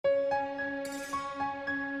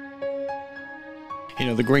You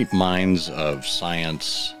know, the great minds of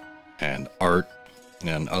science and art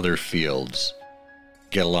and other fields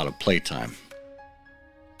get a lot of playtime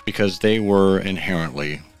because they were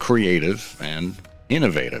inherently creative and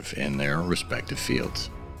innovative in their respective fields.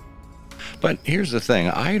 But here's the thing,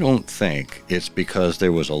 I don't think it's because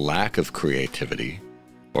there was a lack of creativity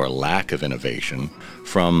or a lack of innovation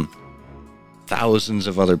from thousands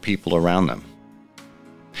of other people around them.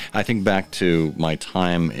 I think back to my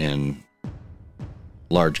time in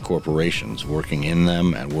large corporations, working in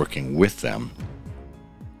them and working with them.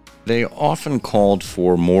 They often called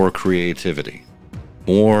for more creativity,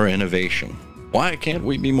 more innovation. Why can't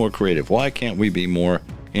we be more creative? Why can't we be more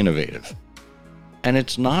innovative? And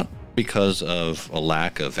it's not because of a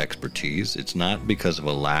lack of expertise. It's not because of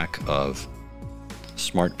a lack of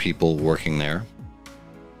smart people working there.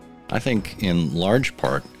 I think in large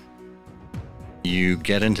part, you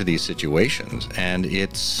get into these situations and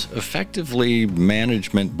it's effectively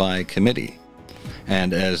management by committee.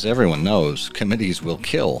 And as everyone knows, committees will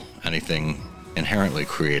kill anything inherently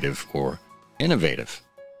creative or innovative.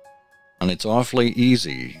 And it's awfully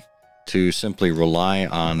easy to simply rely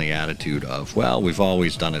on the attitude of, well, we've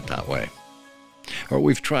always done it that way. Or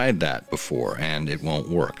we've tried that before and it won't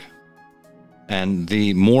work. And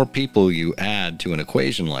the more people you add to an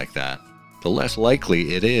equation like that, the less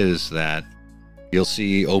likely it is that you'll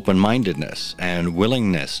see open-mindedness and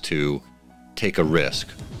willingness to take a risk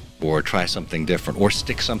or try something different or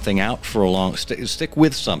stick something out for a long, stick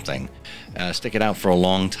with something, stick it out for a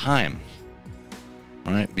long time,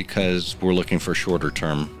 right? Because we're looking for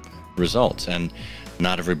shorter-term results and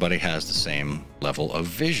not everybody has the same level of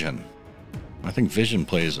vision. I think vision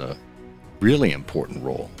plays a really important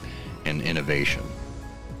role in innovation.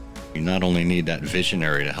 You not only need that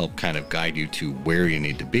visionary to help kind of guide you to where you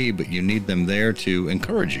need to be, but you need them there to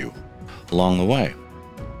encourage you along the way.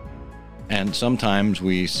 And sometimes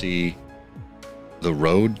we see the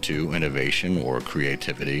road to innovation or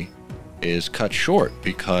creativity is cut short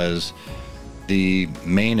because the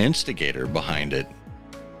main instigator behind it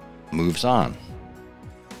moves on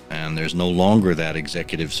and there's no longer that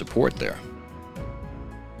executive support there.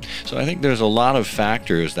 So I think there's a lot of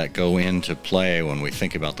factors that go into play when we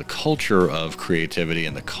think about the culture of creativity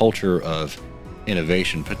and the culture of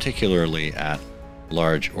innovation, particularly at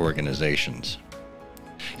large organizations.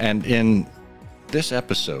 And in this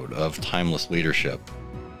episode of Timeless Leadership,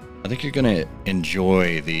 I think you're going to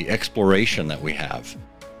enjoy the exploration that we have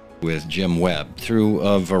with Jim Webb through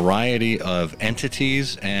a variety of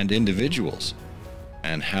entities and individuals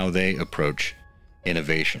and how they approach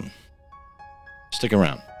innovation. Stick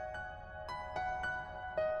around.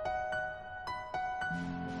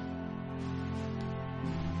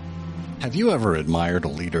 Have you ever admired a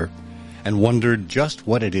leader and wondered just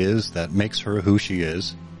what it is that makes her who she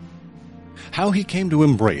is? How he came to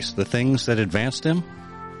embrace the things that advanced him?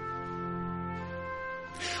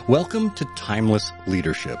 Welcome to Timeless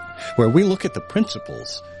Leadership, where we look at the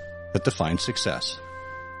principles that define success.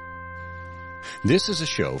 This is a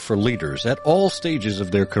show for leaders at all stages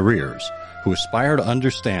of their careers who aspire to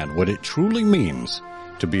understand what it truly means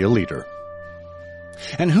to be a leader.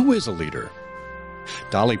 And who is a leader?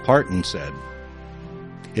 Dolly Parton said,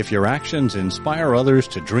 "If your actions inspire others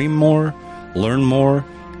to dream more, learn more,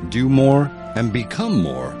 do more, and become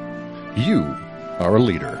more, you are a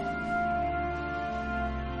leader."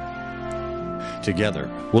 Together,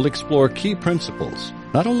 we'll explore key principles,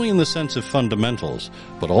 not only in the sense of fundamentals,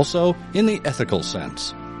 but also in the ethical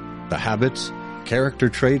sense, the habits, character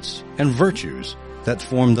traits, and virtues that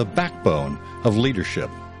form the backbone of leadership.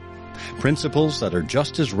 Principles that are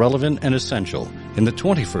just as relevant and essential in the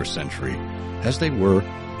 21st century as they were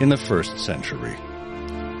in the first century.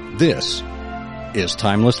 This is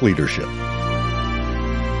Timeless Leadership.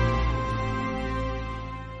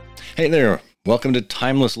 Hey there, welcome to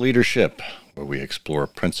Timeless Leadership, where we explore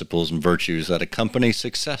principles and virtues that accompany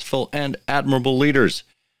successful and admirable leaders.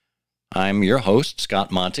 I'm your host,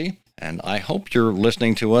 Scott Monty, and I hope you're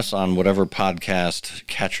listening to us on whatever podcast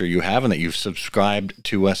catcher you have and that you've subscribed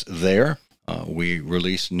to us there. We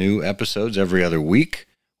release new episodes every other week.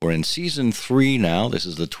 We're in season 3 now. This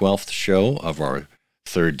is the 12th show of our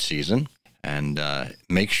 3rd season. And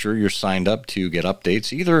make sure you're signed up to get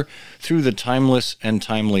updates either through the Timeless and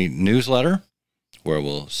Timely newsletter, where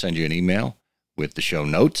we'll send you an email with the show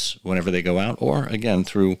notes whenever they go out, or again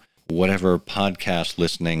through whatever podcast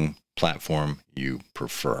listening platform you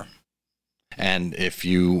prefer. And if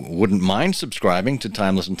you wouldn't mind subscribing to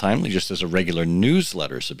Timeless and Timely just as a regular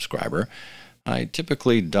newsletter subscriber, I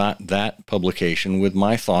typically dot that publication with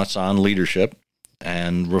my thoughts on leadership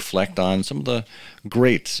and reflect on some of the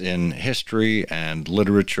greats in history and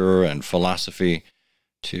literature and philosophy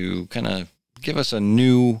to kind of give us a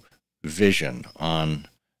new vision on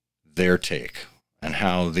their take and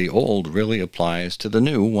how the old really applies to the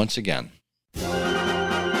new once again.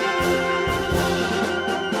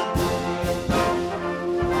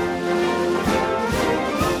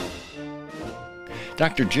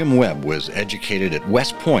 Dr. Jim Webb was educated at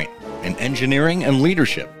West Point in engineering and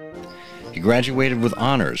leadership. He graduated with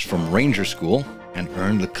honors from Ranger School and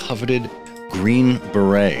earned the coveted Green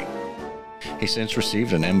Beret. He since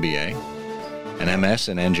received an MBA, an MS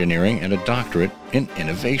in engineering, and a doctorate in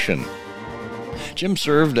innovation. Jim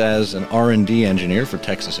served as an R&D engineer for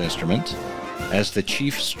Texas Instruments, as the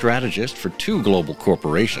chief strategist for 2 global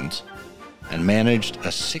corporations, and managed a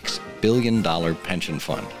 $6 billion pension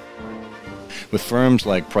fund. With firms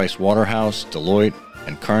like Price Waterhouse, Deloitte,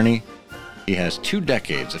 and Carney, he has 2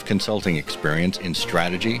 decades of consulting experience in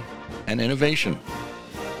strategy and innovation.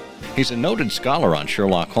 He's a noted scholar on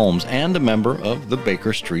Sherlock Holmes and a member of the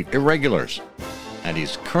Baker Street Irregulars, and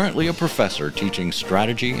he's currently a professor teaching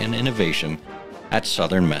strategy and innovation at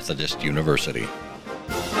Southern Methodist University.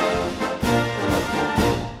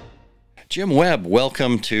 Jim Webb,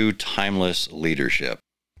 welcome to Timeless Leadership.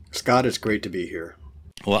 Scott, it's great to be here.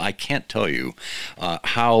 Well, I can't tell you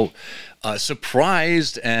how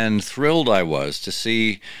surprised and thrilled I was to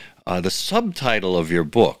see the subtitle of your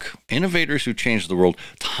book, Innovators Who Changed the World,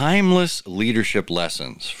 Timeless Leadership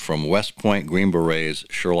Lessons from West Point, Green Berets,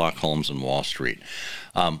 Sherlock Holmes, and Wall Street.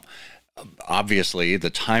 Obviously,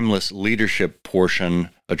 the timeless leadership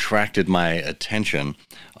portion attracted my attention.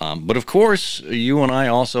 But of course, you and I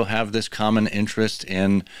also have this common interest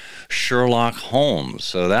in Sherlock Holmes.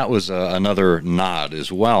 So that was another nod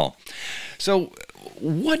as well. So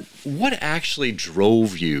what actually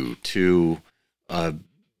drove you to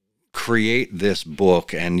create this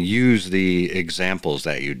book and use the examples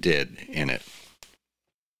that you did in it?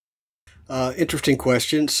 Interesting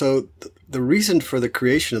question. So the reason for the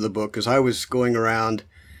creation of the book is I was going around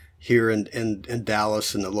here in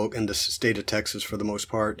Dallas in the state of Texas for the most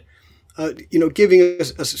part, giving a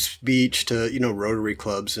speech to, Rotary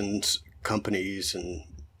clubs and companies and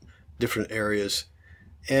different areas.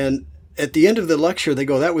 And at the end of the lecture, they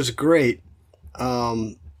go, "That was great.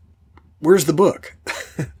 Where's the book?"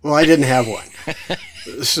 Well, I didn't have one.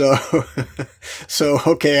 So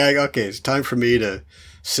okay, it's time for me to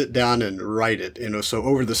sit down and write it. So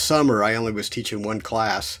over the summer, I only was teaching one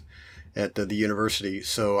class at the university.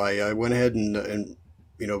 So I went ahead and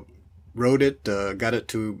wrote it, got it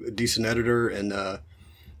to a decent editor, and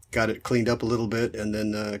got it cleaned up a little bit, and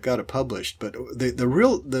then got it published. But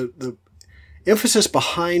the emphasis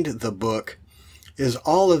behind the book is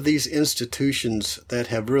all of these institutions that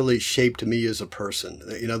have really shaped me as a person.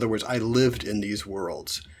 In other words, I lived in these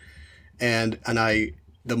worlds, and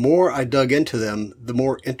the more I dug into them, the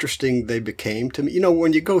more interesting they became to me.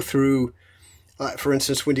 When you go through, for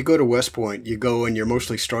instance, when you go to West Point, you go and you're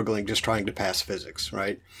mostly struggling just trying to pass physics,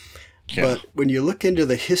 right? Yeah. But when you look into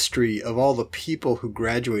the history of all the people who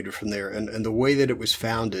graduated from there and the way that it was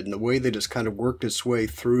founded and the way that it's kind of worked its way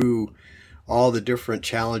through all the different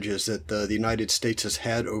challenges that the United States has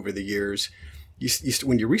had over the years,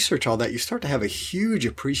 when you research all that, you start to have a huge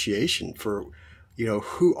appreciation for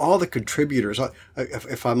who all the contributors,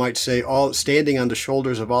 if I might say, all standing on the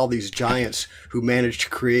shoulders of all these giants who managed to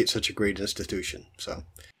create such a great institution. So,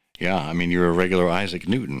 yeah, I mean, you're a regular Isaac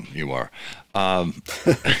Newton, you are.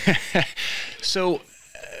 So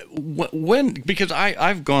because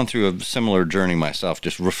I've gone through a similar journey myself,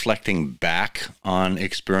 just reflecting back on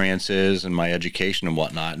experiences and my education and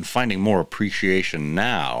whatnot, and finding more appreciation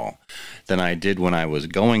now than I did when I was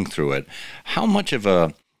going through it. How much of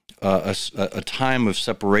a time of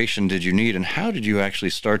separation did you need, and how did you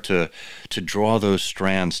actually start to draw those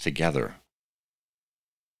strands together?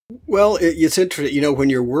 Well, it's interesting. When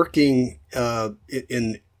you're working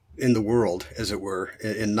in the world, as it were,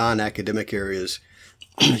 in non-academic areas,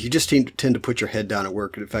 you just tend to put your head down and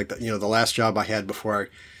work. In fact, the last job I had before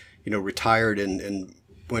I, retired and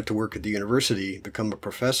went to work at the university, become a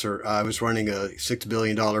professor, I was running a $6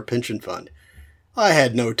 billion pension fund. I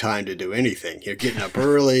had no time to do anything. Getting up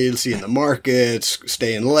early, seeing the markets,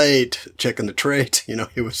 staying late, checking the trades.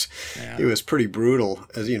 It was pretty brutal,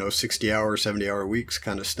 as 60-hour, 70-hour weeks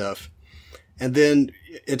kind of stuff. And then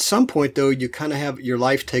at some point, though, you kind of have your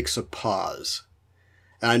life takes a pause.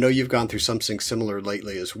 And I know you've gone through something similar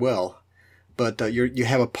lately as well. But you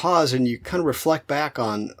have a pause and you kind of reflect back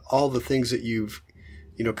on all the things that you've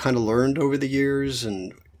kind of learned over the years,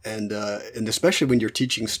 and especially when you're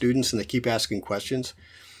teaching students and they keep asking questions,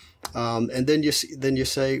 and then you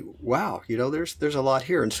say, wow, there's a lot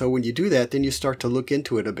here. And so when you do that, then you start to look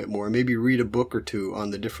into it a bit more, maybe read a book or two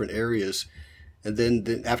on the different areas, And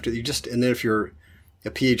then after and then if you're a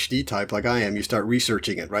PhD type like I am, you start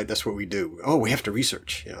researching it, right? That's what we do. Oh, we have to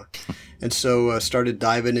research, you know. And so started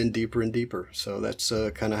diving in deeper and deeper. So that's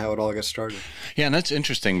kind of how it all got started. Yeah, and that's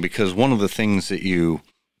interesting because one of the things that you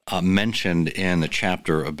mentioned in the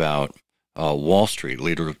chapter about Wall Street,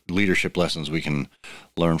 leadership lessons we can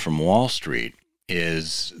learn from Wall Street,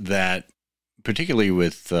 is that particularly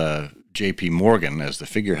with J.P. Morgan as the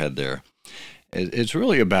figurehead there, it's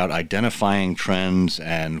really about identifying trends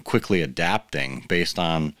and quickly adapting based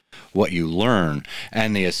on what you learn.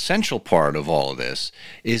 And the essential part of all of this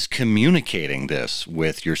is communicating this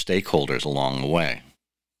with your stakeholders along the way.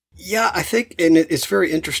 Yeah, I think, and it's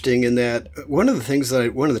very interesting in that one of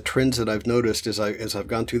the trends that I've noticed as I've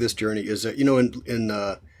gone through this journey is that, you know,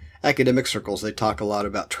 in academic circles, they talk a lot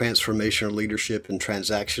about transformational leadership and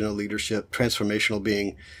transactional leadership. Transformational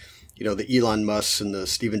being, you know, the Elon Musks and the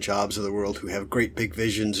Stephen Jobs of the world who have great big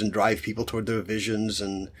visions and drive people toward their visions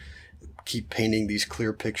and keep painting these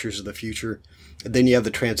clear pictures of the future. And then you have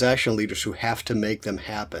the transactional leaders who have to make them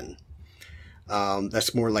happen.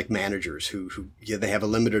 That's more like managers who they have a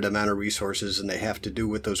limited amount of resources and they have to do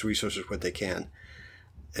with those resources what they can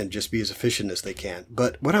and just be as efficient as they can.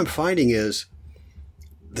 But what I'm finding is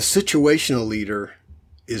the situational leader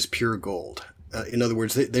is pure gold. In other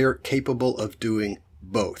words, they're capable of doing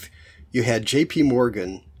both. You had J.P.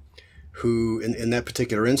 Morgan, who in that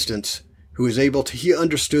particular instance, who was he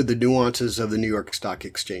understood the nuances of the New York Stock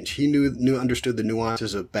Exchange. He understood the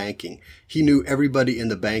nuances of banking. He knew everybody in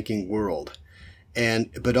the banking world.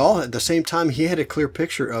 But all at the same time, he had a clear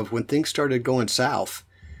picture of when things started going south,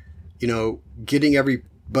 you know, getting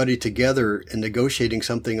everybody together and negotiating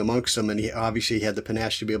something amongst them. And he obviously had the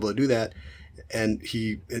panache to be able to do that. And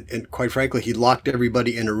quite frankly, he locked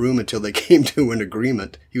everybody in a room until they came to an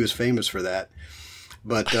agreement. He was famous for that.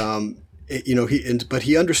 But, you know, but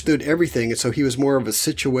he understood everything. And so he was more of a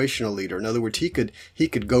situational leader. In other words, he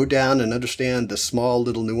could go down and understand the small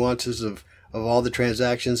little nuances of all the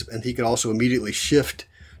transactions. And he could also immediately shift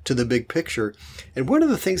to the big picture. And one of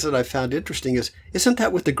the things that I found interesting isn't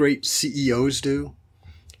that what the great CEOs do?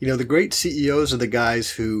 You know, the great CEOs are the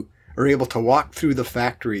guys who are able to walk through the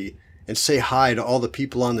factory and say hi to all the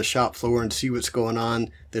people on the shop floor and see what's going on,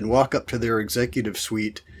 then walk up to their executive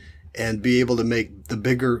suite and be able to make the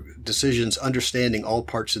bigger decisions, understanding all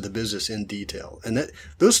parts of the business in detail. And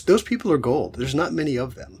those people are gold. There's not many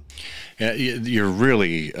of them. Yeah, you're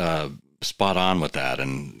really spot on with that.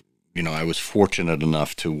 And, you know, I was fortunate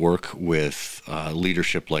enough to work with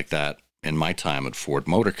leadership like that in my time at Ford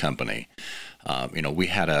Motor Company. You know, we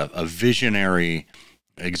had a visionary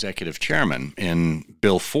executive chairman in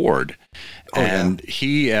Bill Ford. And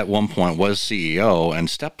he at one point was CEO and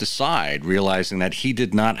stepped aside, realizing that he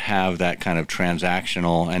did not have that kind of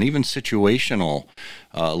transactional and even situational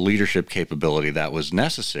leadership capability that was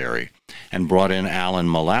necessary, and brought in Alan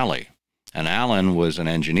Mulally. And Alan was an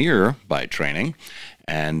engineer by training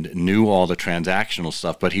and knew all the transactional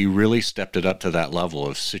stuff, but he really stepped it up to that level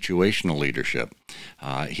of situational leadership.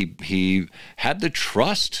 He had the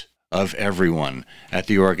trust of everyone at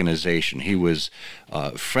the organization. He was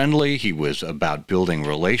friendly. He was about building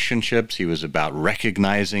relationships. He was about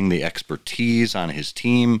recognizing the expertise on his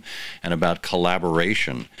team and about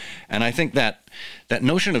collaboration. And I think that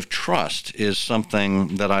notion of trust is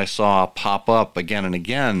something that I saw pop up again and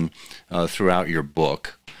again throughout your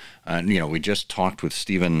book. And, you know, we just talked with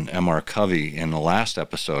Stephen M.R. Covey in the last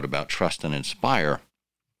episode about trust and inspire.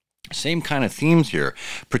 Same kind of themes here,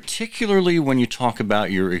 particularly when you talk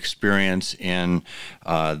about your experience in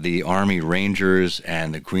the Army Rangers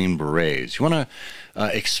and the Green Berets. You want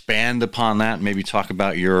to expand upon that and maybe talk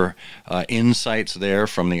about your insights there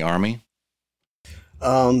from the Army?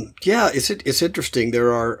 Yeah, it's interesting.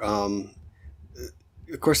 There are,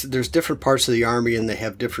 of course, there's different parts of the Army and they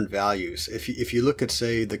have different values. If you look at,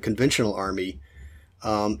 say, the conventional Army,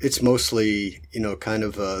 it's mostly, you know, kind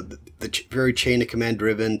of very chain of command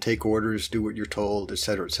driven, take orders, do what you're told, et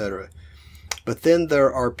cetera, et cetera. But then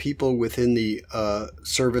there are people within the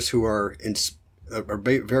service who are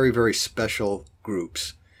very, very special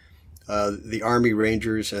groups. The Army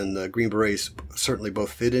Rangers and the Green Berets certainly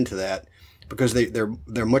both fit into that because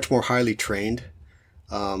they're much more highly trained.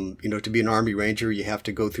 You know, to be an Army Ranger, you have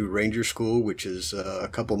to go through Ranger School, which is a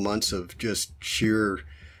couple months of just sheer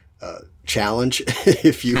challenge,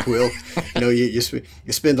 if you will. You know, you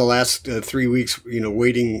spend the last 3 weeks, you know,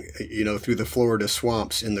 wading, you know, through the Florida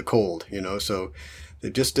swamps in the cold, you know, so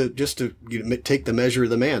just to you know, take the measure of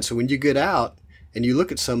the man. So when you get out and you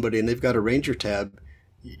look at somebody and they've got a Ranger tab,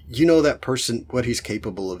 you know that person, what he's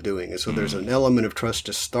capable of doing. And so there's an element of trust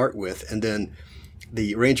to start with. And then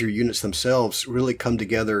the Ranger units themselves really come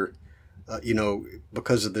together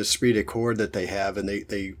because of the esprit de corps that they have, and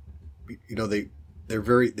they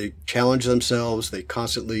challenge themselves. They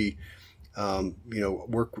constantly,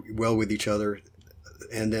 work well with each other.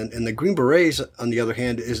 And the Green Berets, on the other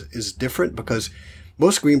hand, is different because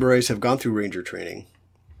most Green Berets have gone through Ranger training,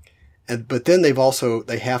 but then they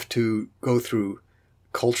have to go through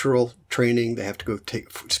cultural training. They have to go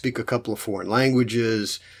speak a couple of foreign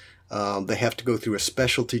languages. They have to go through a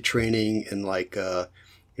specialty training, and like the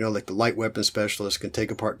light weapon specialist can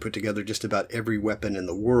take apart and put together just about every weapon in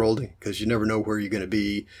the world, because you never know where you're going to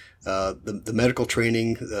be. The medical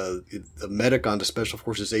training, the medic on the Special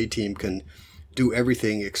Forces A team can do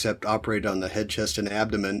everything except operate on the head, chest, and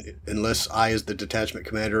abdomen, unless I, as the detachment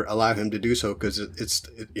commander, allow him to do so, because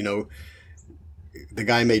the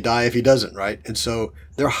guy may die if he doesn't, right? And so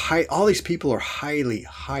all these people are highly,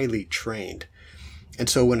 highly trained. And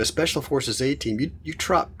so when a Special Forces A team, you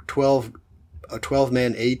drop a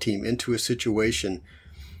 12-man A team into a situation,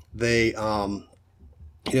 they're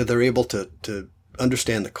able to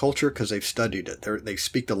understand the culture because they've studied it. They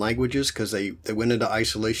speak the languages because they went into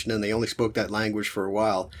isolation and they only spoke that language for a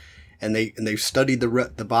while. And they've studied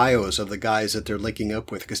the bios of the guys that they're linking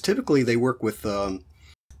up with, because typically they work with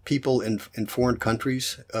people in foreign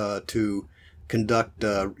countries to conduct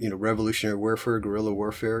revolutionary warfare, guerrilla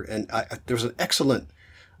warfare. And there's an excellent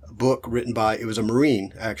book written by, it was a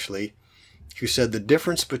Marine actually, who said the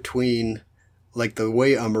difference between like the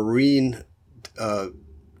way a Marine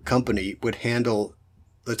company would handle,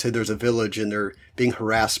 let's say there's a village and they're being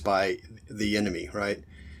harassed by the enemy, right?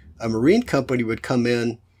 A Marine company would come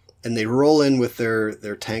in and they roll in with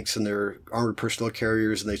their tanks and their armored personnel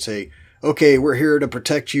carriers, and they say, okay, we're here to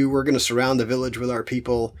protect you. We're going to surround the village with our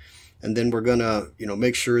people, and then we're going to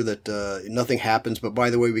make sure that nothing happens. But by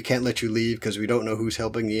the way, we can't let you leave because we don't know who's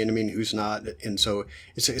helping the enemy and who's not. And so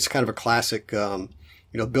it's kind of a classic,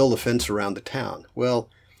 build a fence around the town. Well,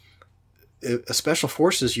 a Special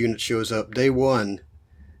Forces unit shows up day one,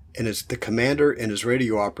 and it's the commander and his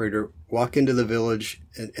radio operator walk into the village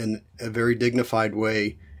in a very dignified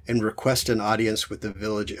way and request an audience with the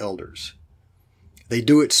village elders. They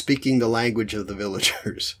do it speaking the language of the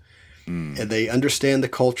villagers. And they understand the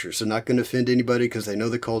cultures. They're not going to offend anybody because they know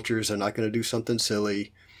the cultures. They're not going to do something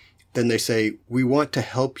silly. Then they say, we want to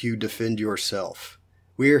help you defend yourself.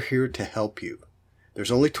 We are here to help you.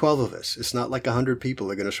 There's only 12 of us. It's not like 100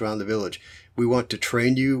 people are going to surround the village. We want to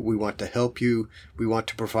train you. We want to help you. We want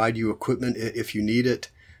to provide you equipment if you need it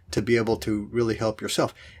to be able to really help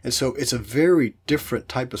yourself. And so it's a very different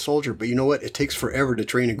type of soldier. But you know what? It takes forever to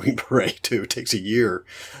train a Green Beret, too. It takes a year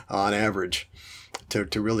on average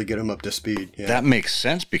to really get them up to speed. Yeah. That makes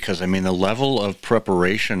sense, because, the level of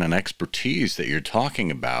preparation and expertise that you're talking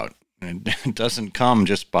about, it doesn't come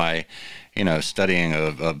just by, studying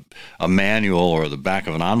a manual or the back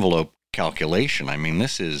of an envelope calculation.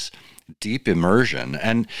 This is deep immersion.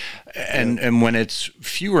 And when it's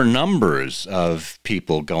fewer numbers of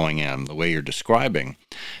people going in, the way you're describing,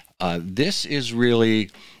 this is really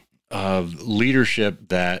leadership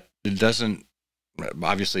that doesn't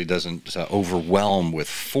overwhelm with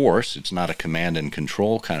force. It's not a command and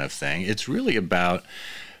control kind of thing. It's really about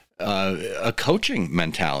a coaching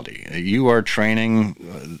mentality. You are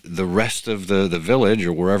training the rest of the village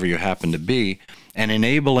or wherever you happen to be and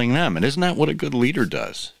enabling them. And isn't that what a good leader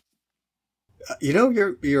does?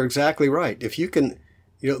 You're exactly right. If you can,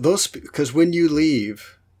 because when you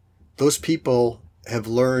leave, those people have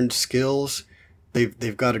learned skills.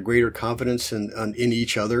 They've got a greater confidence in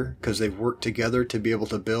each other because they've worked together to be able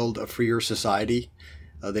to build a freer society.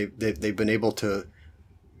 They've been able to,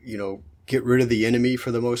 get rid of the enemy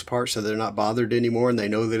for the most part, so they're not bothered anymore, and they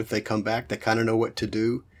know that if they come back, they kind of know what to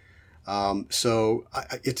do. So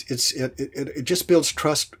it just builds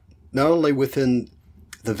trust not only within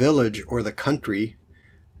the village or the country,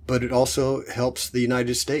 but it also helps the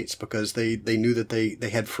United States because they knew that they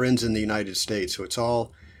had friends in the United States. So it's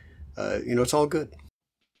all. It's all good.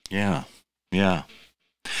 Yeah.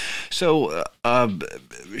 So,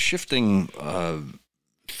 shifting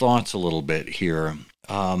thoughts a little bit here,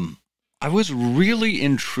 I was really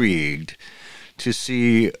intrigued to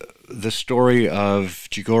see the story of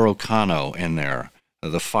Jigoro Kano in there,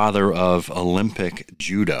 the father of Olympic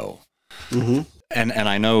judo. Mm-hmm. And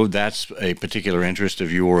I know that's a particular interest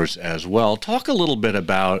of yours as well. Talk a little bit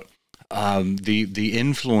about the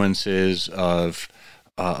influences of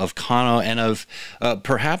Kano and of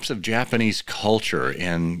perhaps of Japanese culture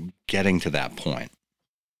in getting to that point.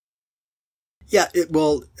 Yeah,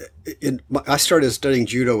 I started studying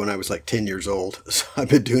judo when I was like 10 years old, so I've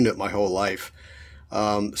been doing it my whole life.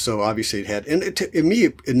 So obviously it had, and me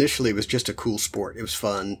initially it was just a cool sport. It was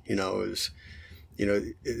fun, it was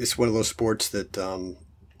it's one of those sports that,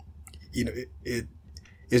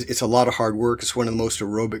 it's a lot of hard work. It's one of the most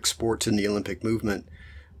aerobic sports in the Olympic movement.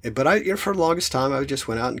 But for the longest time, I just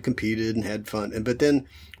went out and competed and had fun. But then,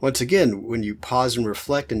 once again, when you pause and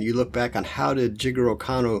reflect and you look back on how did Jigoro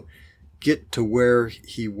Kano get to where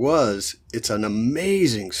he was, it's an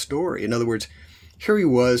amazing story. In other words, here he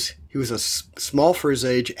was a small for his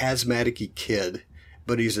age, asthmatic-y kid,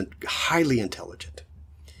 but he's highly intelligent.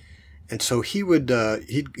 And so he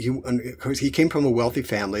came from a wealthy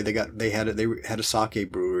family. They had a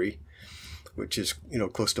sake brewery, which is,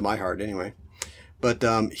 close to my heart anyway. But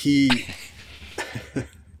he,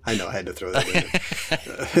 I know I had to throw that in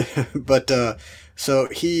there.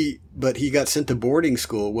 But he got sent to boarding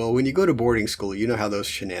school. Well, when you go to boarding school, you know how those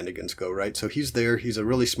shenanigans go, right? So he's there. He's a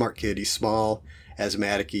really smart kid. He's small,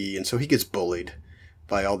 asthmatic-y, and so he gets bullied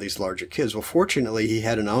by all these larger kids. Well, fortunately, he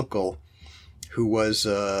had an uncle who was,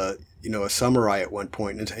 a samurai at one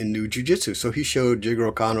point and knew jujitsu. So he showed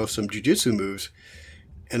Jigoro Kano some jujitsu moves,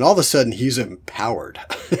 and all of a sudden he's empowered,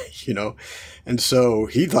 And so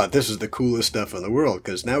he thought this is the coolest stuff in the world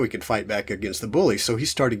because now we can fight back against the bullies. So he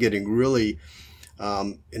started getting really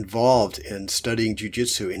involved in studying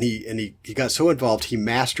jujitsu, and he got so involved he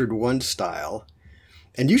mastered one style.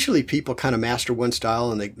 And usually people kind of master one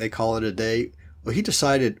style and they call it a day. Well, he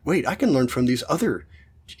decided, wait, I can learn from these other,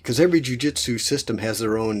 because every jujitsu system has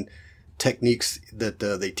their own techniques that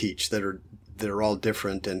they teach that are all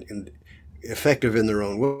different and effective in their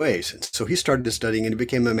own ways. And so he started studying and he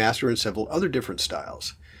became a master in several other different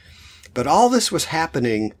styles. But all this was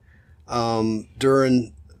happening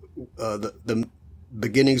during the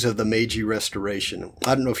beginnings of the Meiji Restoration.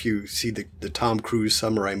 I don't know if you see the Tom Cruise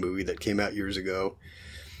samurai movie that came out years ago,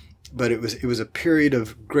 but it was a period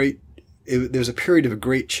of great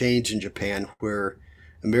change in Japan where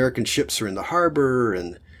American ships are in the harbor,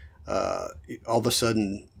 and all of a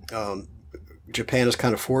sudden Japan is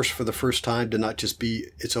kind of forced for the first time to not just be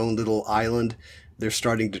its own little island. They're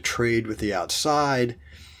starting to trade with the outside.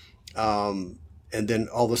 And then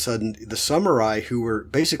all of a sudden the samurai, who were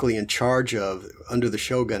basically in charge of, under the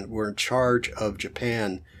shogun, were in charge of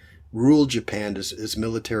Japan, ruled Japan as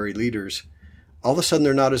military leaders. All of a sudden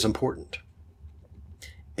they're not as important.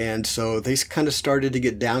 And so they kind of started to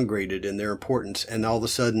get downgraded in their importance. And all of a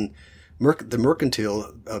sudden the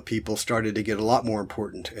mercantile people started to get a lot more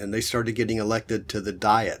important, and they started getting elected to the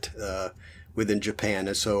Diet within Japan.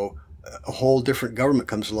 And so a whole different government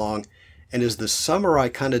comes along, and as the samurai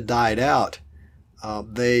kind of died out,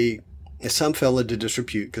 some fell into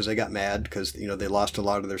disrepute because they got mad because they lost a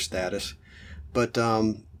lot of their status. But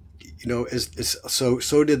so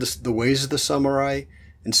did the ways of the samurai,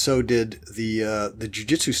 and so did the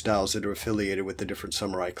jiu-jitsu styles that are affiliated with the different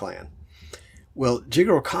samurai clan. Well,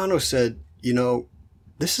 Jigoro Kano said,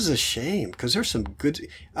 this is a shame because there's some good.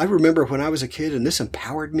 I remember when I was a kid and this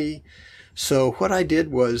empowered me. So what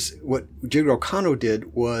Jigoro Kano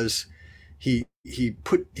did was he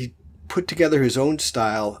put together his own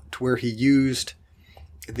style to where he used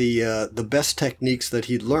the best techniques that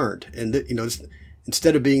he'd learned. And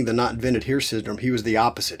instead of being the not invented here syndrome, he was the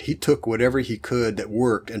opposite. He took whatever he could that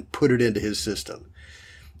worked and put it into his system.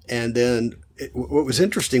 And then what was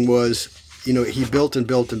interesting was, he built and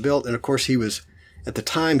built and built. And of course at the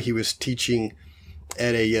time he was teaching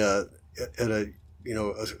at a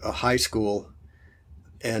high school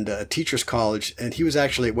and a teacher's college. And he was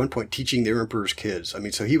actually at one point teaching the emperor's kids. I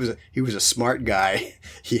mean, so he was a smart guy.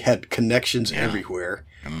 He had connections everywhere.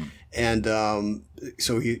 And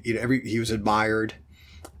so he was admired,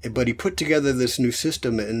 but he put together this new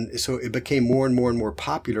system, and so it became more and more and more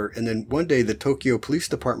popular. And then one day the Tokyo Police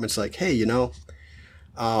Department's like, hey,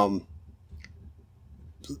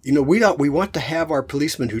 we want to have our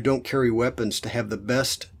policemen who don't carry weapons to have the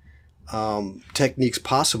best techniques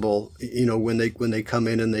possible, when they come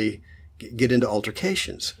in and they get into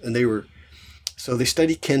altercations. And they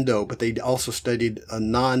studied kendo, but they also studied a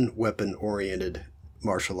non-weapon oriented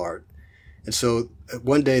martial art. And so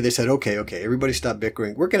one day they said, okay, everybody stop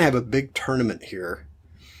bickering. We're going to have a big tournament here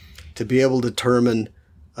to be able to determine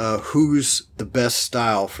who's the best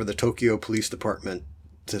style for the Tokyo Police Department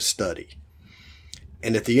to study.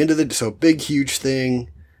 And at the end of big, huge thing,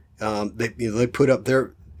 they put up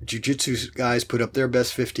their jiu-jitsu guys, put up their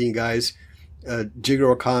best 15 guys.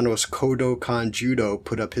 Jigoro Kano's Kodokan Judo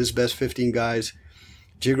put up his best 15 guys.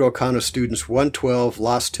 Jigoro Kano's students won 12,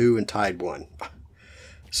 lost 2, and tied 1.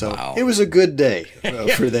 So wow. It was a good day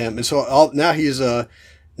for them. And so now his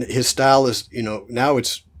style is, now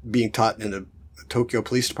it's being taught in the Tokyo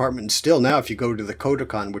Police Department. And still now, if you go to the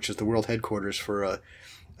Kodokan, which is the world headquarters for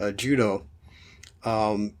judo,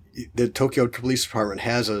 the Tokyo Police Department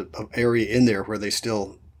has a area in there where they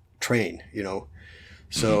still train, you know.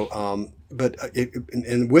 So,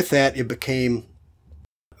 and with that, it became,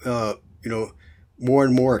 you know, more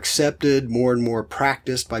and more accepted, more and more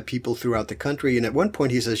practiced by people throughout the country. And at one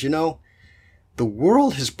point he says, you know, the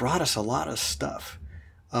world has brought us a lot of stuff.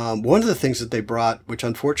 One of the things that they brought, which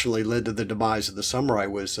unfortunately led to the demise of the samurai,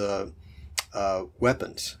 was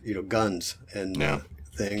weapons, you know, guns and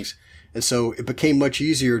things. And so it became much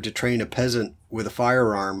easier to train a peasant with a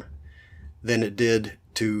firearm than it did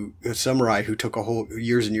to a samurai who took a whole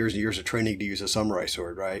years and years and years of training to use a samurai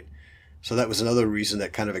sword, right? So that was another reason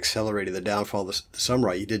that kind of accelerated the downfall of the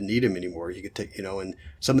samurai. You didn't need them anymore. You could take, you know, and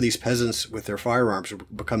some of these peasants with their firearms were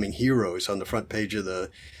becoming heroes on the front page of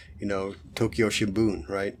the, you know, Tokyo Shimbun,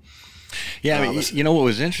 right? Yeah, I mean, you know what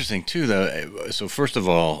was interesting too, though. So first of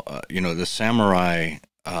all, you know, the samurai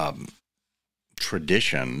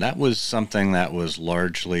tradition, that was something that was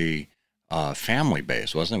largely family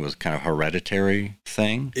based, wasn't it? It was kind of hereditary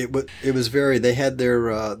thing. It was very. They had their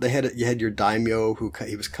you had your daimyo, who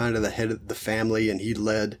he was kind of the head of the family, and he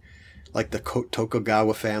led, like the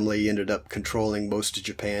Tokugawa family ended up controlling most of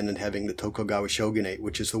Japan and having the Tokugawa shogunate,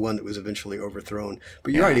 which is the one that was eventually overthrown.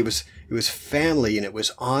 But you're right, it was family, and it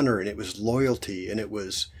was honor, and it was loyalty, and it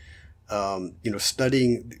was you know,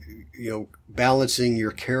 studying, you know, balancing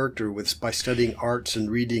your character by studying arts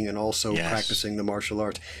and reading, and also practicing the martial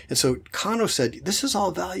arts. And so Kano said, this is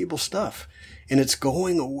all valuable stuff, and it's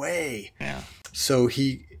going away. Yeah. So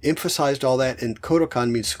he emphasized all that, and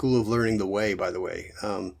Kodokan means school of learning the way, by the way.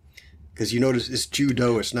 Because you notice it's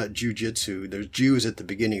judo, it's not jujitsu. There's ju's at the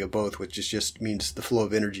beginning of both, which just means the flow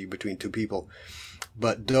of energy between two people.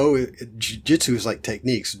 But jujitsu is like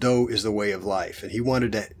techniques. Do is the way of life. And he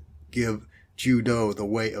wanted to give judo the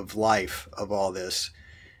way of life of all this.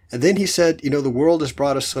 And then he said, you know, the world has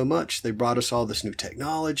brought us so much. They brought us all this new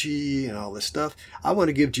technology and all this stuff. I want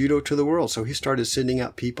to give judo to the world. So he started sending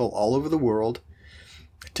out people all over the world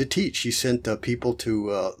to teach. He sent people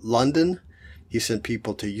to London. He sent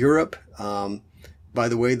people to Europe. By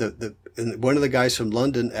the way, and one of the guys from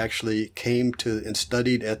London actually came to and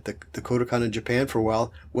studied at the Kodokan in Japan for a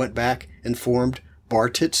while, went back and formed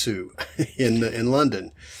Bartitsu in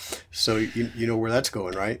London. So you know where that's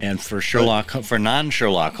going, right? And for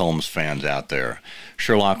non-Sherlock Holmes fans out there,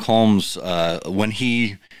 Sherlock Holmes,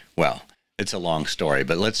 it's a long story,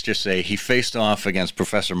 but let's just say he faced off against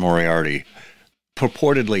Professor Moriarty,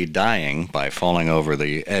 purportedly dying by falling over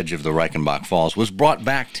the edge of the Reichenbach Falls, was brought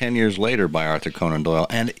back 10 years later by Arthur Conan Doyle.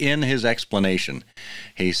 And in his explanation,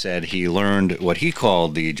 he said he learned what he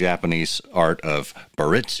called the Japanese art of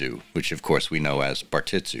Berets, which of course we know as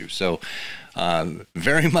Bartitsu. So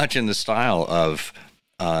very much in the style of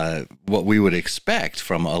what we would expect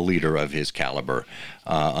from a leader of his caliber,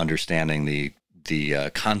 understanding the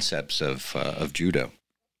concepts of judo.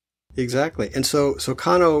 Exactly. And so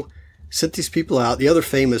Kano sent these people out. The other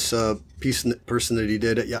famous person that he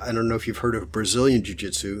did, I don't know if you've heard of Brazilian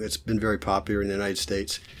Jiu-Jitsu. It's been very popular in the United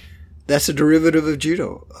States. That's a derivative of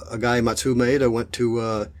judo. A guy, Matsuo Maeda, went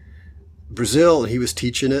to Brazil, and he was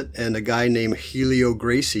teaching it, and a guy named Helio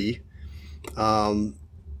Gracie,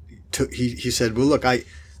 he said, well, look, I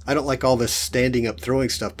don't like all this standing up throwing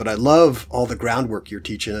stuff, but I love all the groundwork you're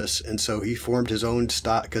teaching us. And so he formed his own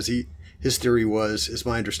style, because his theory was, is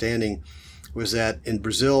my understanding, was that in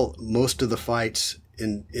Brazil, most of the fights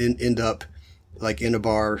end up like in a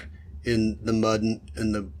bar, in the mud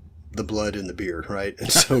and the blood and the beer, right?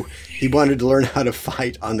 And so he wanted to learn how to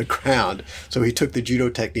fight on the ground. So he took the judo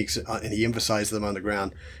techniques and he emphasized them on the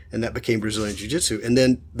ground, and that became Brazilian Jiu-Jitsu. And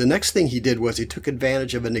then the next thing he did was he took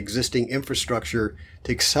advantage of an existing infrastructure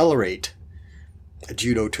to accelerate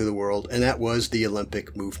judo to the world, and that was the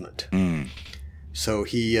Olympic movement. So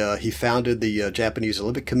he founded the Japanese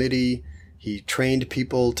Olympic Committee. He trained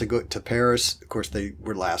people to go to Paris. Of course, they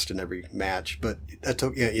were last in every match, but that's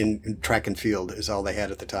in track and field is all they had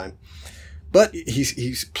at the time. But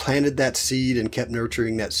he's planted that seed and kept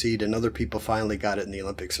nurturing that seed, and other people finally got it in the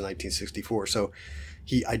Olympics in 1964. So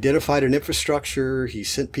he identified an infrastructure. He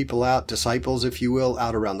sent people out, disciples, if you will,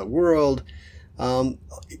 out around the world. You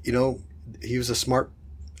know, he was a smart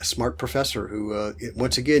professor who,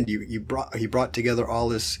 once again, he brought together all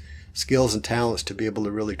his skills and talents to be able to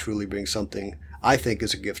really truly bring something, I think,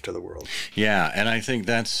 is a gift to the world. Yeah, and I think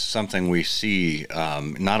that's something we see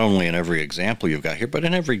not only in every example you've got here, but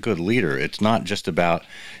in every good leader. It's not just about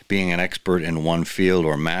being an expert in one field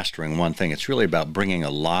or mastering one thing. It's really about bringing a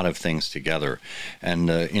lot of things together. And,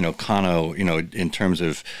 you know, Kano, you know, in terms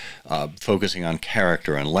of focusing on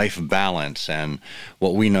character and life balance and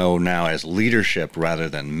what we know now as leadership rather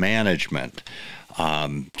than management,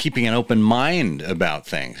 keeping an open mind about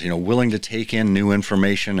things, willing to take in new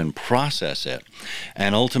information and process it.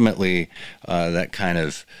 And ultimately, that kind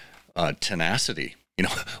of tenacity,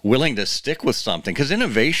 willing to stick with something. Because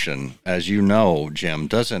innovation, as you know, Jim,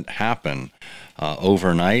 doesn't happen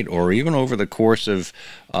overnight or even over the course of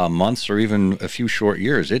months or even a few short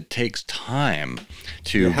years. It takes time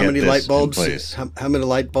to how get many this light bulbs, in place. How many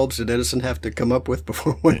light bulbs did Edison have to come up with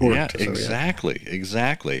before one worked? Yeah, exactly,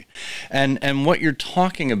 exactly. And what you're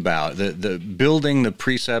talking about, the building the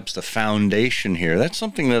precepts, the foundation here, that's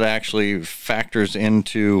something that actually factors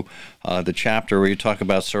into the chapter where you talk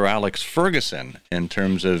about Sir Alex Ferguson in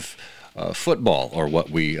terms of football, or what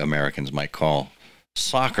we Americans might call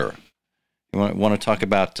soccer. You want to talk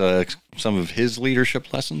about some of his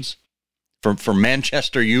leadership lessons for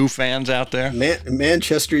Manchester U fans out there?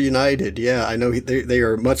 Manchester United, yeah, I know they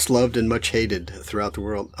are much loved and much hated throughout the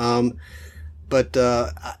world. But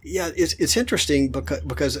it's interesting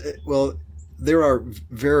because there are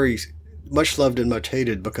very much loved and much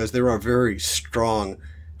hated because there are very strong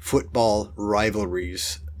football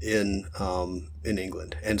rivalries in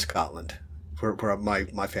England and Scotland, where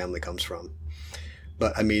my family comes from.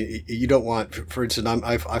 But I mean, you don't want, for instance,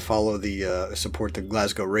 I follow support the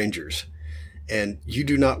Glasgow Rangers, and you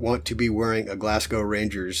do not want to be wearing a Glasgow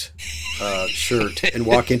Rangers shirt and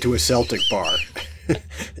walk into a Celtic bar.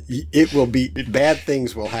 It will be, bad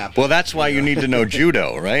things will happen. Well, that's why you need to know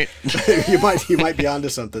judo, right? you might be onto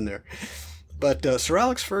something there. But Sir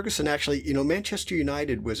Alex Ferguson, actually, Manchester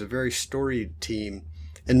United was a very storied team,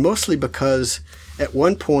 and mostly because at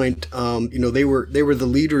one point, they were the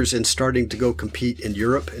leaders in starting to go compete in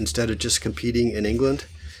Europe instead of just competing in England.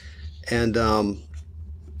 And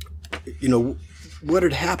what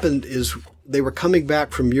had happened is they were coming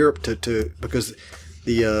back from Europe because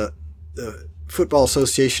the Football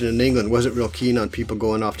Association in England wasn't real keen on people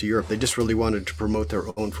going off to Europe. They just really wanted to promote their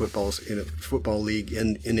own football league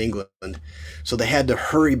in England. So they had to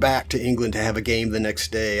hurry back to England to have a game the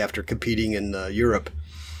next day after competing in Europe.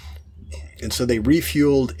 And so they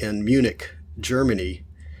refueled in Munich, Germany,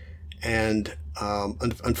 and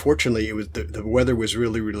unfortunately, it was the weather was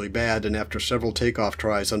really, really bad. And after several takeoff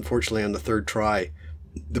tries, unfortunately, on the third try,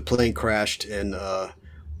 the plane crashed, and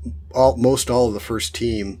almost all of the first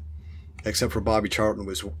team, except for Bobby Charlton,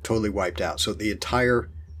 was totally wiped out. So the entire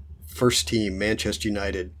first team, Manchester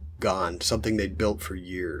United, gone. Something they'd built for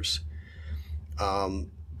years.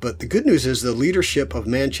 But the good news is the leadership of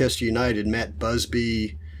Manchester United, Matt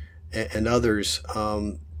Busby and others,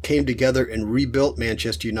 came together and rebuilt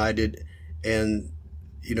Manchester United, and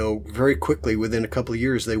very quickly, within a couple of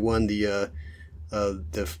years, they won the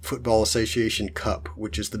Football Association Cup,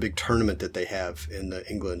 which is the big tournament that they have in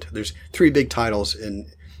England. There's three big titles in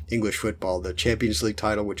English football: the Champions League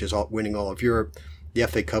title, which is winning all of Europe; the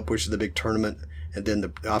FA Cup, which is the big tournament; and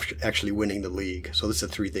then actually winning the league. So this are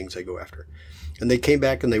the three things they go after. And they came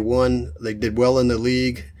back and they won. They did well in the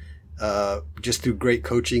league. Just through great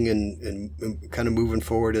coaching and kind of moving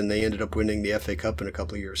forward, and they ended up winning the FA Cup in a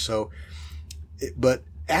couple of years. So, but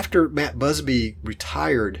after Matt Busby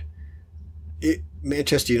retired,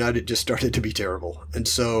 Manchester United just started to be terrible, and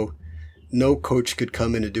so no coach could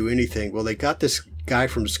come in and do anything. Well, they got this guy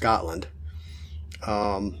from Scotland.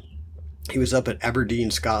 He was up at Aberdeen,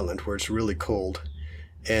 Scotland, where it's really cold,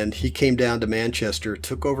 and he came down to Manchester,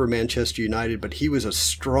 took over Manchester United, but he was a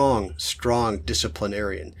strong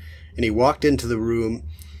disciplinarian. And he walked into the room,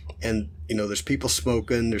 and there's people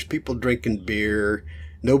smoking, there's people drinking beer,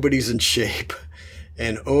 nobody's in shape,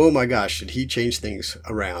 and oh my gosh, did he change things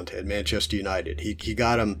around at Manchester United? He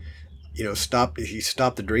got them, he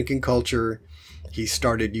stopped the drinking culture. He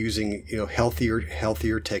started using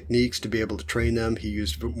healthier techniques to be able to train them. He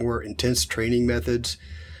used more intense training methods.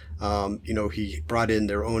 He brought in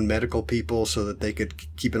their own medical people so that they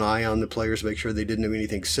could keep an eye on the players, make sure they didn't do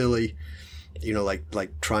anything silly.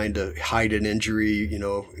 Like trying to hide an injury,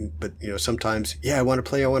 but sometimes, I want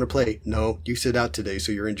to play. No, you sit out today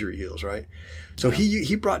so your injury heals, right? So yeah.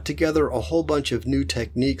 He brought together a whole bunch of new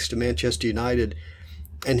techniques to Manchester United,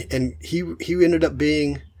 and he ended up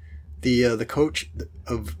being the coach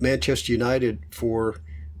of Manchester United for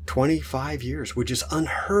 25 years, which is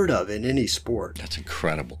unheard of in any sport. That's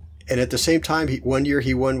incredible. And at the same time, one year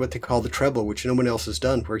he won what they call the treble, which no one else has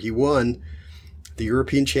done, where he won the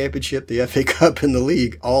European Championship, the FA Cup, and the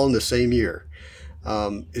league all in the same year.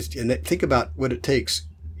 And think about what it takes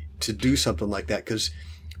to do something like that, because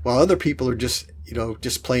while other people are just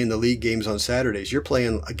playing the league games on Saturdays, you're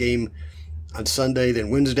playing a game on Sunday, then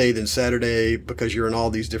Wednesday, then Saturday, because you're in all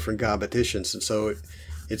these different competitions. And so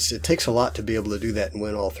it takes a lot to be able to do that and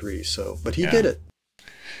win all three. So, but he did it.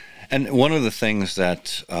 And one of the things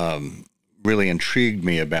that really intrigued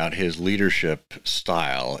me about his leadership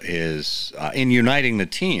style is in uniting the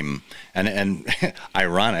team, and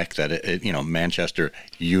ironic that Manchester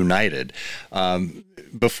United.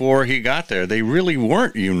 Before he got there, they really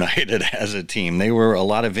weren't united as a team. They were a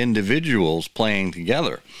lot of individuals playing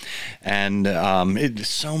together, and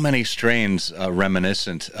so many strains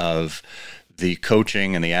reminiscent of the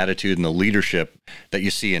coaching and the attitude and the leadership that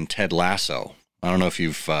you see in Ted Lasso. I don't know if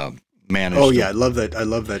you've managed. Oh yeah, I love that. I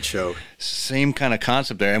love that show. Same kind of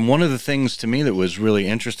concept there. And one of the things to me that was really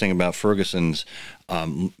interesting about Ferguson's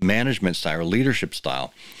management style or leadership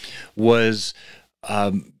style was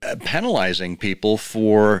penalizing people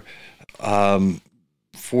for their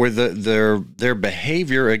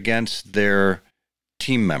behavior against their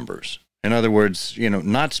team members. In other words,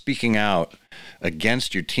 not speaking out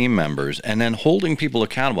against your team members and then holding people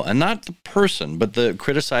accountable, and not the person, but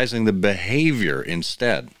criticizing the behavior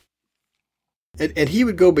instead. And he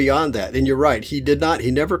would go beyond that. And you're right. He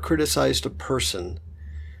never criticized a person.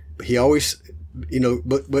 He always,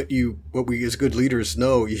 what we as good leaders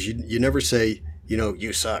know is you never say,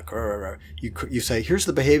 you suck. You say, here's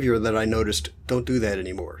the behavior that I noticed. Don't do that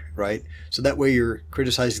anymore. Right. So that way you're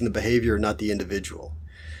criticizing the behavior, not the individual.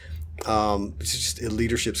 It's just a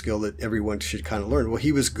leadership skill that everyone should kind of learn. Well,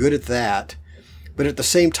 he was good at that. But at the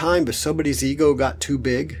same time, if somebody's ego got too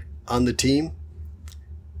big on the team,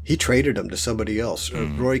 he traded him to somebody else.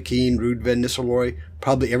 Roy Keane, Ruud van Nistelrooy.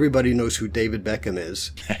 Probably everybody knows who David Beckham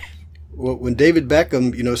is. Well, when David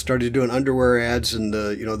Beckham, started doing underwear ads and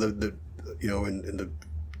in the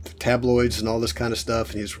tabloids and all this kind of stuff,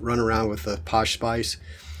 and he's running around with the Posh Spice,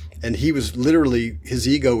 and he was literally, his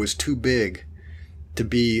ego was too big to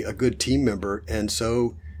be a good team member, and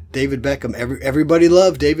so David Beckham, everybody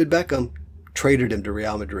loved David Beckham, traded him to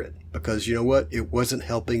Real Madrid because you know what? It wasn't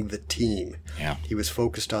helping the team. Yeah, he was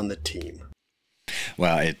focused on the team.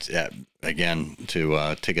 Well, it's again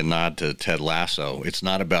to take a nod to Ted Lasso. It's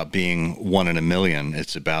not about being one in a million.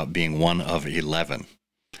 It's about being one of 11.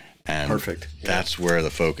 And perfect. Yeah. That's where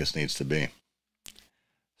the focus needs to be.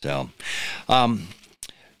 So,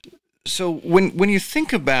 so when you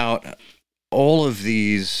think about all of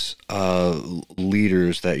these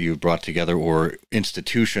leaders that you've brought together, or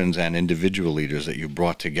institutions and individual leaders that you've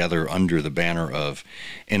brought together under the banner of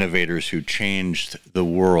Innovators who changed the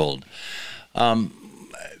world,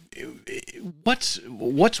 what's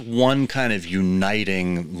one kind of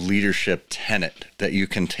uniting leadership tenet that you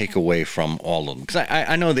can take away from all of them? Because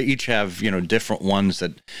I know they each have different ones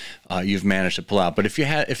that you've managed to pull out. But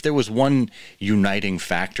if there was one uniting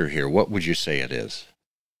factor here, what would you say it is?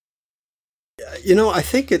 I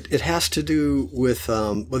think it has to do with,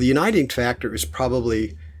 the uniting factor is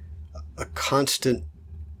probably a constant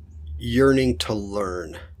yearning to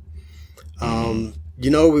learn.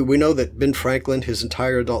 We know that Ben Franklin, his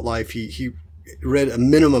entire adult life, he read a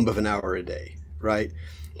minimum of an hour a day, right?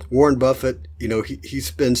 Warren Buffett, he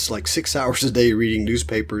spends like 6 hours a day reading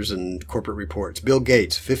newspapers and corporate reports. Bill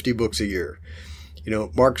Gates, 50 books a year.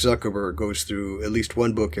 Mark Zuckerberg goes through at least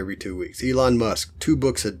one book every 2 weeks. Elon Musk, 2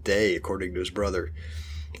 books a day, according to his brother.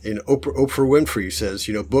 And Oprah Winfrey says,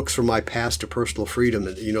 books from my past to personal freedom.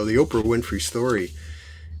 And, the Oprah Winfrey story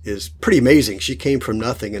is pretty amazing. She came from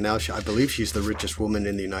nothing, and now I believe she's the richest woman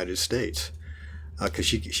in the United States because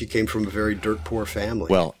she came from a very dirt poor family.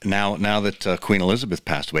 Well, now that Queen Elizabeth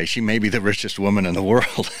passed away, she may be the richest woman in the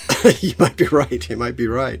world. You might be right. You might be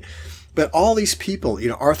right. But all these people,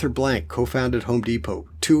 Arthur Blank co-founded Home Depot,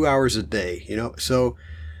 2 hours a day, So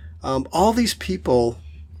all these people,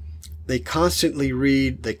 they constantly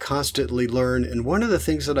read, they constantly learn. And one of the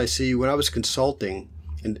things that I see when I was consulting,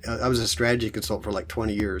 and I was a strategy consultant for like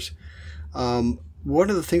 20 years, one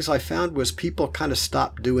of the things I found was people kind of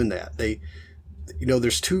stopped doing that.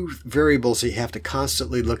 There's 2 variables that you have to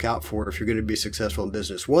constantly look out for if you're going to be successful in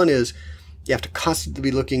business. One is you have to constantly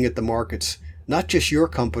be looking at the markets, not just your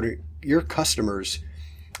company, your customers,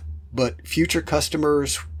 but future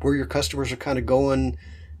customers, where your customers are kind of going,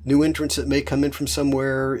 new entrants that may come in from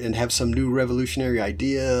somewhere and have some new revolutionary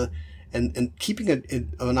idea. And keeping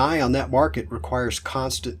an eye on that market requires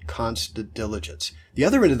constant diligence. The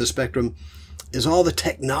other end of the spectrum is all the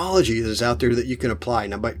technology that is out there that you can apply.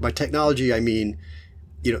 Now, by technology, I mean,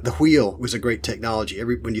 the wheel was a great technology.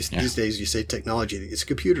 These days you say technology, it's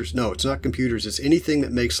computers. No, it's not computers. It's anything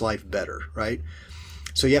that makes life better, right?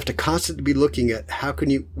 So you have to constantly be looking at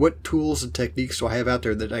what tools and techniques do I have out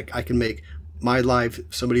there that I can make my life,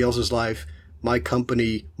 somebody else's life, my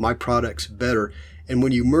company, my products better. And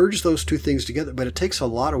when you merge those 2 things together, but it takes a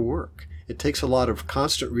lot of work. It takes a lot of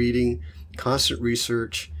constant reading, constant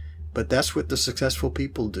research, but that's what the successful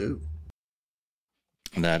people do.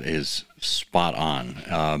 That is spot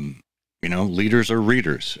on. leaders are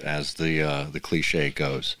readers, as the cliche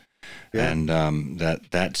goes. Yeah. And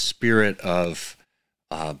that spirit of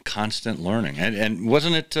constant learning. And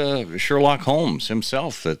wasn't it Sherlock Holmes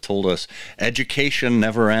himself that told us, education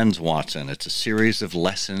never ends, Watson. It's a series of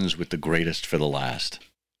lessons with the greatest for the last.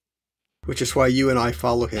 Which is why you and I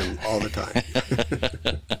follow him all the time.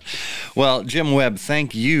 Well, Jim Webb,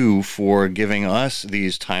 thank you for giving us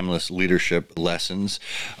these timeless leadership lessons.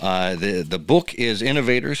 The book is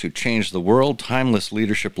Innovators Who Changed the World, Timeless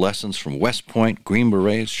Leadership Lessons from West Point, Green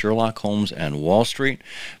Berets, Sherlock Holmes, and Wall Street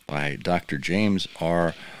by Dr. James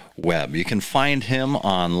R. Webb. You can find him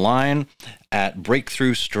online at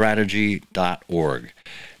breakthroughstrategy.org.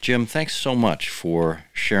 Jim, thanks so much for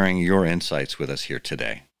sharing your insights with us here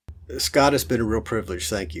today. Scott, it's been a real privilege.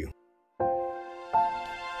 Thank you.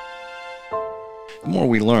 The more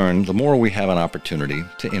we learn, the more we have an opportunity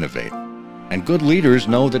to innovate. And good leaders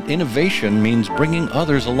know that innovation means bringing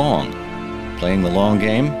others along, playing the long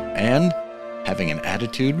game, and having an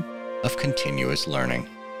attitude of continuous learning.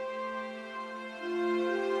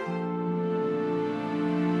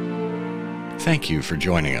 Thank you for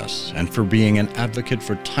joining us and for being an advocate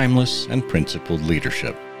for timeless and principled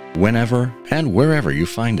leadership, whenever and wherever you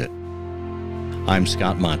find it. I'm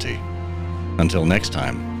Scott Monty. Until next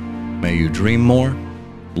time, may you dream more,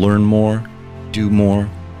 learn more, do more,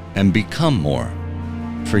 and become more,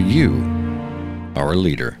 for you are a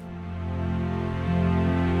leader.